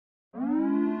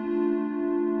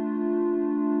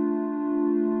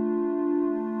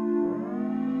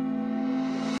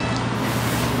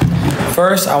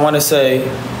First, I want to say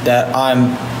that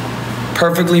I'm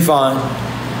perfectly fine.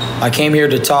 I came here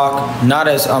to talk, not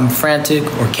as I'm frantic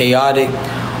or chaotic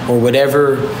or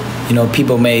whatever,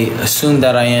 people may assume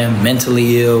that I am,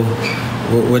 mentally ill.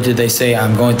 What did they say?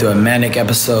 I'm going through a manic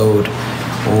episode,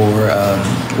 or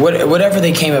whatever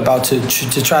they came about to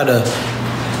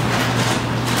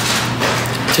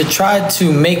try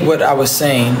to make what I was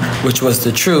saying, which was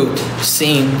the truth,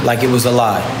 seem like it was a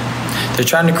lie. They're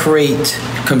trying to create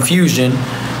confusion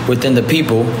within the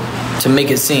people to make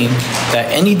it seem that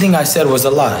anything I said was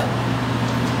a lie.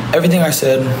 Everything I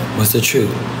said was the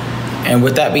truth. And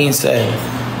with that being said,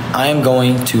 I am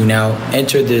going to now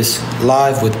enter this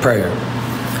live with prayer.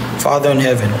 Father in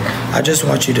heaven, I just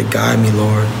want you to guide me,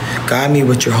 Lord. Guide me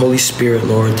with your Holy Spirit,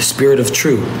 Lord, the Spirit of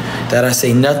truth, that I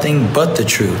say nothing but the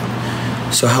truth.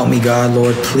 So help me, God,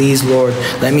 Lord. Please, Lord,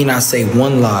 let me not say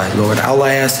one lie, Lord. All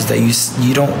I ask is that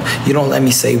you don't let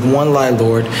me say one lie,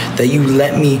 Lord, that you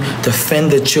let me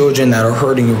defend the children that are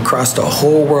hurting across the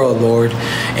whole world, Lord,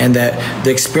 and that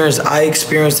the experience I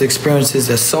experienced, the experiences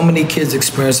that so many kids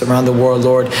experience around the world,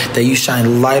 Lord, that you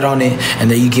shine light on it and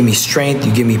that you give me strength,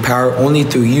 you give me power only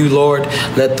through you, Lord.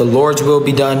 Let the Lord's will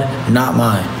be done, not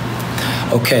mine.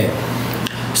 Okay,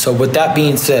 so with that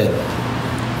being said,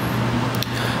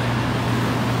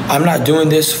 I'm not doing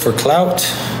this for clout.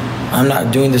 I'm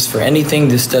not doing this for anything.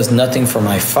 This does nothing for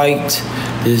my fight.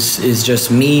 This is just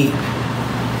me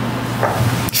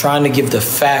trying to give the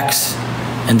facts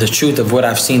and the truth of what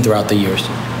I've seen throughout the years.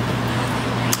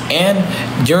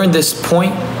 And during this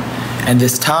point and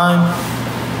this time,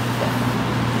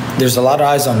 there's a lot of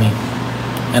eyes on me.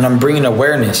 And I'm bringing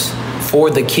awareness for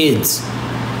the kids,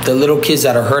 the little kids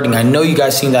that are hurting. I know you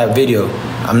guys seen that video.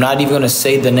 I'm not even going to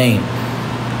say the name,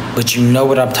 but you know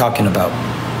what I'm talking about.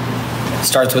 It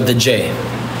starts with the J.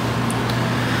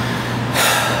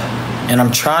 And I'm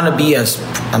trying to be as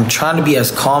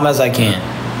calm as I can.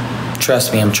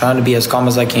 Trust me, I'm trying to be as calm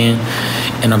as I can,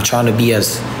 and I'm trying to be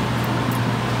as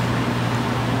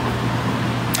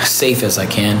safe as I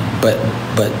can, but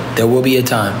there will be a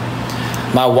time.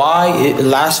 My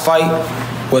last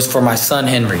fight was for my son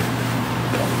Henry.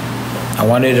 I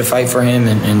wanted to fight for him,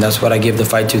 and that's what I give the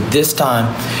fight to. This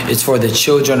time, it's for the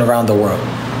children around the world.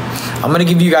 I'm gonna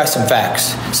give you guys some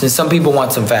facts, since some people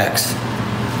want some facts.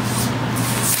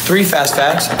 3 fast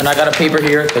facts, and I got a paper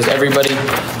here, because everybody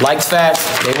likes facts.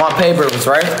 They want papers,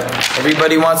 right?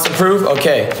 Everybody wants the proof?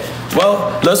 Okay.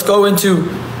 Well, let's go into,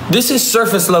 this is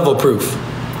surface level proof.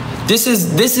 This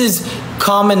is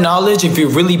common knowledge if you're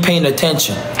really paying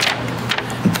attention.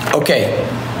 Okay.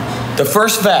 The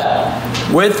first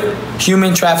fact, with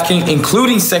human trafficking,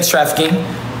 including sex trafficking,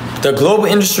 the global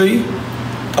industry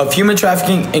of human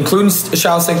trafficking, including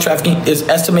child sex trafficking, is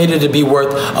estimated to be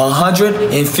worth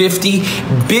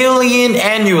 $150 billion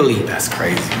annually. That's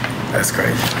crazy. That's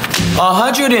crazy.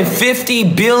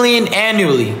 $150 billion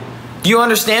annually. Do you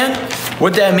understand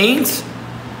what that means?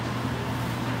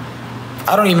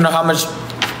 I don't even know how much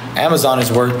Amazon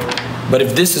is worth, but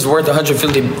if this is worth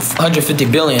 150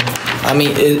 billion, I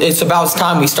mean, it's about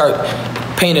time we start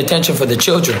paying attention for the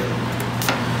children.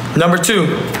 Number 2,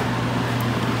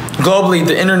 globally,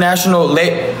 the International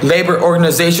Labor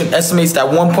Organization estimates that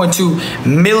 1.2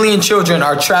 million children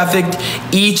are trafficked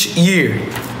each year.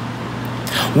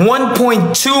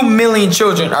 1.2 million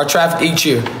children are trafficked each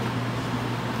year.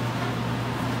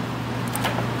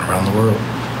 Around the world.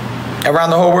 Around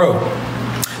the whole world.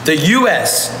 The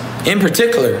U.S. in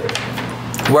particular,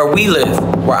 where we live,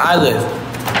 where I live,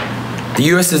 the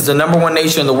U.S. is the #1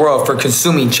 nation in the world for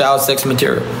consuming child sex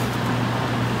material.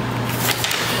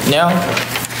 Now,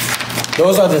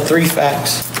 those are the 3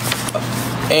 facts.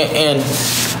 And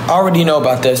I already know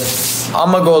about this.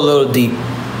 I'm going to go a little deep.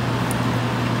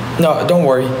 No, don't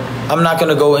worry. I'm not going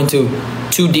to go into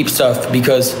too deep stuff,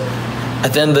 because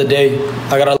at the end of the day,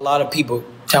 I got a lot of people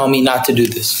telling me not to do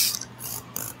this.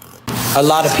 A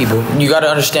lot of people. You got to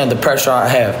understand the pressure I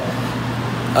have.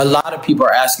 A lot of people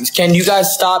are asking, can you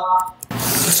guys stop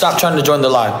trying to join the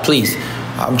live, please?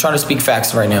 I'm trying to speak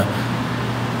facts right now.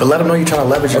 But let them know you're trying to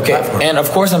leverage your platform. And of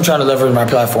course I'm trying to leverage my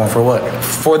platform. For what?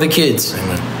 For the kids.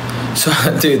 Amen. So,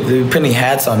 dude, they're putting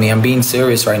hats on me. I'm being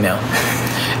serious right now.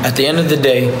 At the end of the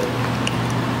day,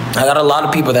 I got a lot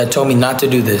of people that told me not to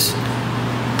do this,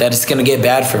 that it's going to get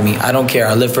bad for me. I don't care.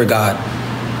 I live for God.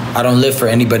 I don't live for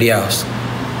anybody else.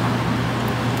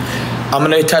 I'm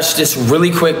going to touch this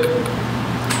really quick.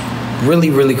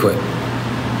 Really quick.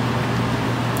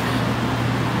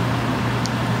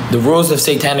 The rules of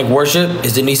satanic worship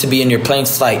is it needs to be in your plain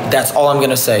sight. That's all I'm going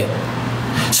to say.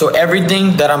 So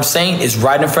everything that I'm saying is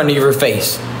right in front of your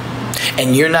face,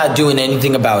 and you're not doing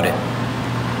anything about it.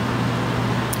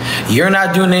 You're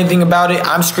not doing anything about it.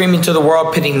 I'm screaming to the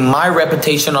world, putting my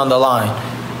reputation on the line.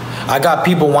 I got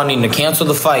people wanting to cancel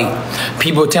the fight.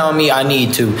 People telling me I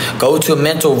need to go to a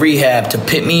mental rehab to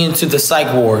put me into the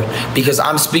psych ward because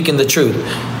I'm speaking the truth.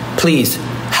 Please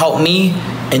help me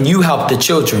and you help the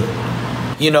children.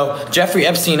 You know, Jeffrey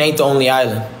Epstein ain't the only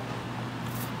island.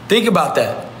 Think about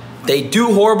that. They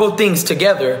do horrible things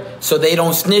together so they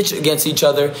don't snitch against each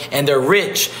other, and they're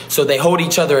rich so they hold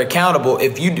each other accountable.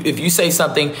 If you say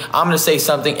something, I'm going to say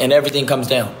something, and everything comes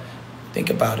down. Think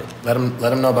about it. Let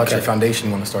them know about your foundation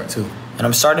you want to start too. And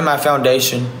I'm starting my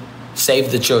foundation,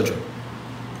 Save the Children.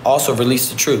 Also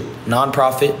release the truth.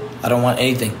 Non-profit. I don't want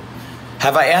anything.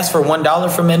 Have I asked for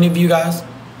 $1 from any of you guys?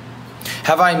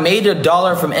 Have I made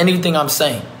 $1 from anything I'm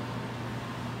saying?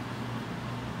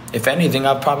 If anything,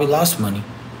 I've probably lost money.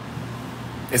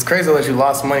 It's crazy that you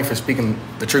lost money for speaking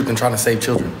the truth and trying to save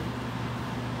children.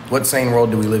 What sane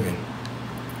world do we live in?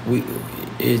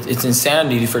 It's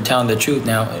insanity for telling the truth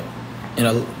now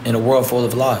in a world full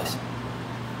of lies.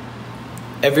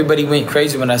 Everybody went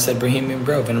crazy when I said Bohemian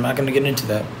Grove, and I'm not going to get into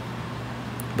that.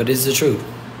 But it's the truth.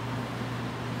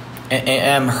 And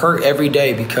I'm hurt every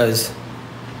day because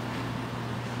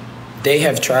they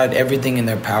have tried everything in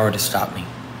their power to stop me.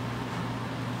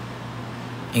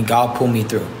 And God pulled me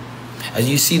through. As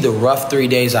you see the rough 3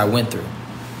 days I went through,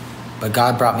 but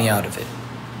God brought me out of it.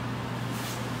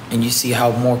 And you see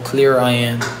how more clear I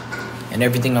am and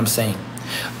everything I'm saying.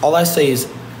 All I say is,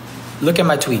 look at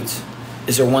my tweets.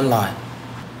 Is there one lie?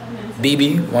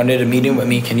 BB wanted a meeting with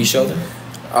me. Can you show them?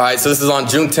 All right, so this is on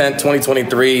June 10th,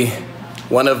 2023.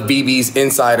 One of BB's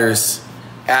insiders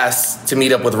asked to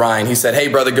meet up with Ryan. He said, "Hey,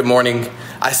 brother, good morning.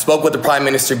 I spoke with the Prime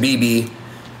Minister, BB.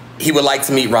 He would like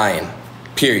to meet Ryan,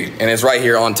 period." And it's right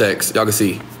here on text. Y'all can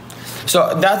see. So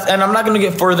and I'm not going to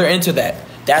get further into that.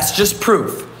 That's just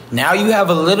proof. Now you have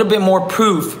a little bit more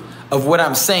proof of what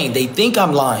I'm saying. They think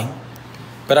I'm lying,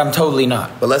 but I'm totally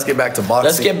not. But let's get back to boxing.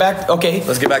 Let's get back, okay.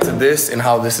 Let's get back to this and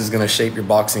how this is going to shape your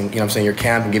boxing, you know what I'm saying, your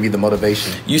camp and give you the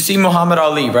motivation. You see Muhammad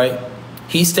Ali, right?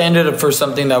 He standed up for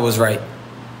something that was right.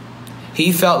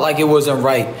 He felt like it wasn't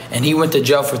right, and he went to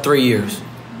jail for 3 years.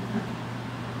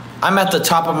 I'm at the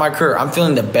top of my career. I'm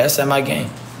feeling the best at my game.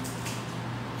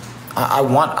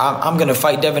 I'm going to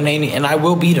fight Devin Haney, and I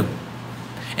will beat him.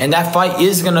 And that fight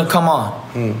is going to come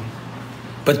on.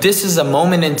 But this is a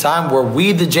moment in time where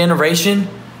we, the generation,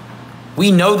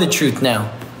 we know the truth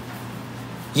now.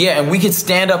 Yeah, and we can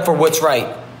stand up for what's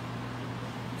right.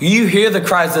 You hear the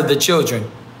cries of the children.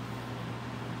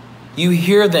 You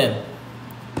hear them.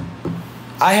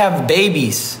 I have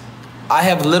babies. I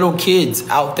have little kids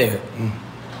out there.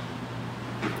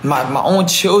 My own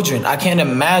children. I can't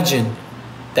imagine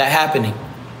that happening.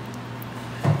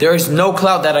 There is no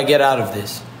clout that I get out of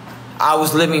this. I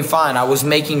was living fine. I was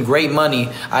making great money.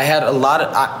 I had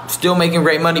I'm still making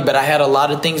great money, but I had a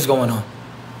lot of things going on.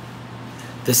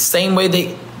 The same way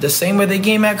they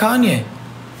came at Kanye.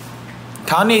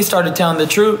 Kanye started telling the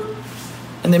truth,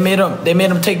 and they made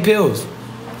him take pills.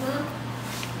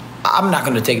 I'm not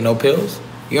going to take no pills.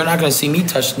 You're not going to see me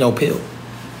touch no pill.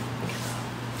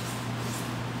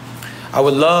 I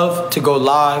would love to go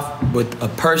live with a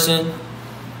person,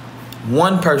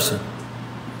 one person,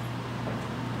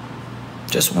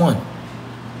 just one,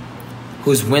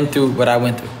 who's went through what I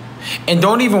went through. And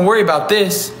don't even worry about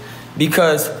this,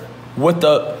 because what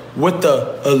the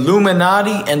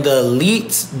Illuminati and the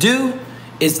elites do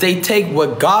is they take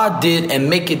what God did and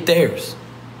make it theirs.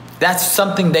 That's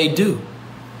something they do.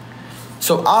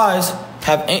 So eyes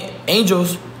have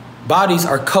angels' bodies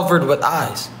are covered with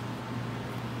eyes.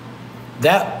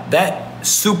 That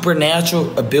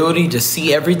supernatural ability to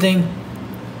see everything,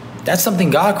 that's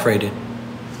something God created.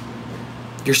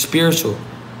 Your spiritual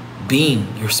being,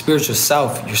 your spiritual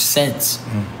self, your sense,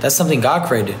 that's something God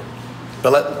created.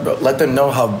 But let them know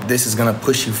how this is going to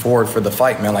push you forward for the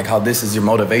fight, man. Like how this is your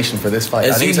motivation for this fight.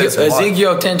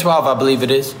 Ezekiel 10:12, I believe it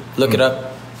is. Look it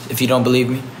up if you don't believe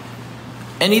me.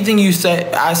 Anything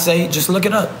I say, just look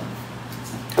it up.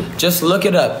 Just look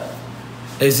it up.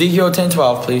 Ezekiel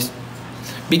 10:12, please.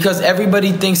 Because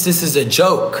everybody thinks this is a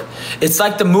joke. It's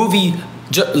like the movie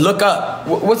Look Up.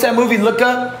 What's that movie, Look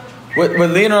Up?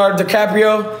 With Leonardo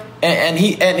DiCaprio, and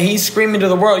he's screaming to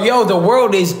the world, "Yo, the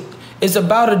world is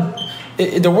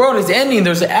the world is ending.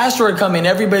 There's an asteroid coming."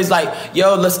 Everybody's like,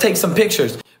 "Yo, let's take some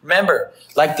pictures." Remember,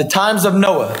 like the times of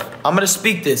Noah. I'm gonna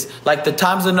speak this. Like the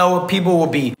times of Noah, people will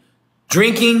be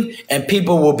drinking and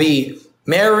people will be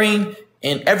marrying,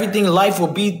 and everything, life will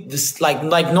be this like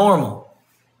normal.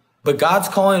 But God's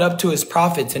calling up to his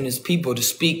prophets and his people to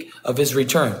speak of his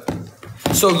return.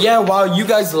 So yeah, while you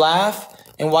guys laugh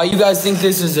and while you guys think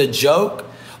this is a joke,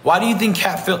 Why do you think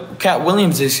Cat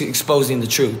Williams is exposing the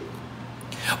truth?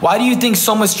 Why do you think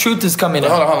so much truth is coming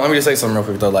out? Hold on. Let me just say something real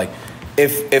quick though. Like,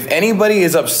 if anybody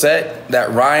is upset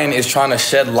that Ryan is trying to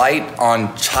shed light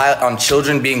on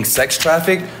children being sex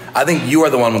trafficked, I think you are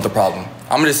the one with the problem.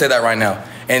 I'm gonna just say that right now.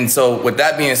 And so with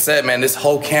that being said, man, this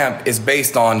whole camp is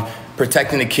based on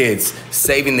protecting the kids,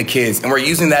 saving the kids, and we're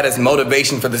using that as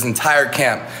motivation for this entire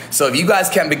camp. So if you guys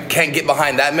can't get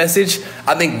behind that message,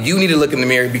 I think you need to look in the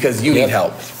mirror because you need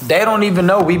help. They don't even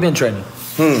know we've been training.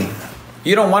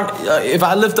 You don't want, if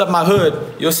I lift up my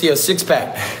hood, you'll see a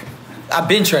 6-pack. I've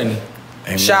been training.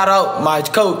 Amen. Shout out my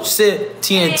coach, Sid,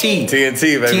 TNT.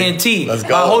 TNT, baby. TNT. Let's go.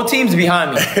 My whole team's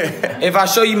behind me. If I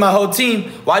show you my whole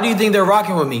team, why do you think they're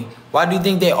rocking with me? Why do you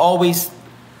think they always,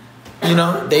 you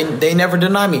know, they never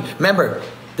deny me? Remember,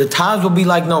 the times will be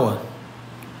like Noah.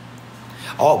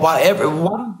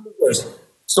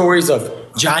 Stories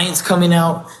of giants coming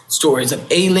out, stories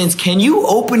of aliens. Can you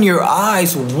open your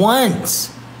eyes once?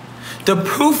 The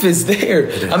proof is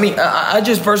there. I mean, I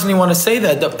just personally want to say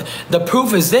that the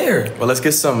proof is there. Well, let's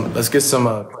get some.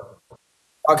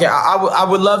 Okay, I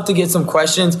would love to get some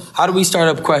questions. How do we start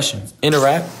up questions?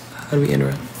 Interact. How do we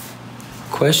interact?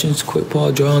 Questions, quick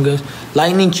ball, drawing us.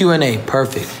 Lightning Q&A.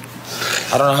 Perfect.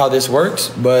 I don't know how this works,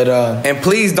 but and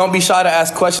please don't be shy to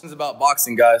ask questions about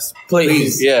boxing, guys.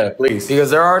 Please. Yeah, please. Because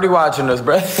they're already watching us,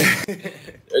 bro.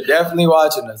 They're definitely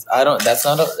watching us. That's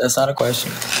not a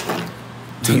question.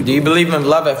 Do you believe in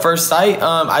love at first sight?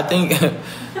 I think.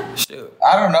 Shoot,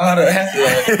 I don't know how to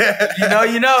answer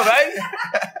that. You know, right?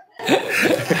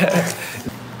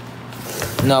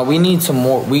 No, we need some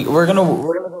more. We're gonna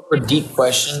go for deep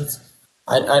questions.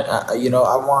 I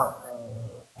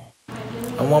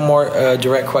want more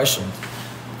direct questions.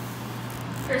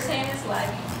 First hand is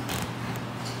lagging.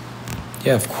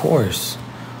 Yeah, of course.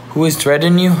 Who is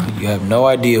threatening you? You have no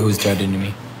idea who's threatening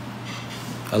me.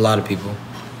 A lot of people.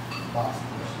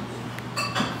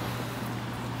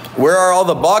 Where are all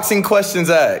the boxing questions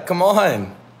at? Come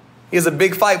on. He has a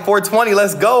big fight, 420.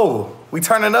 Let's go. We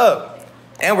turning up.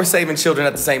 And we're saving children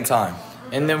at the same time.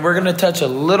 And then we're going to touch a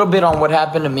little bit on what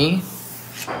happened to me.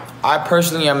 I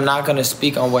personally am not going to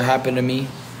speak on what happened to me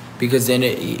because then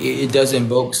it does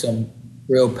invoke some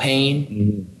real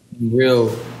pain,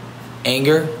 real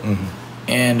anger,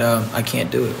 and I can't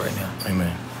do it right now.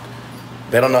 Amen.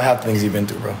 They don't know half the things you've been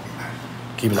through, bro.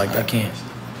 Keep it like that. I can't.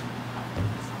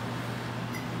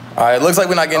 All right, looks like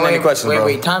we're not getting any questions, bro.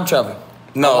 Wait, time travel.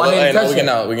 No, we getting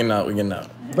out.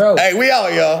 Bro. Hey, we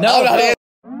out, y'all. No,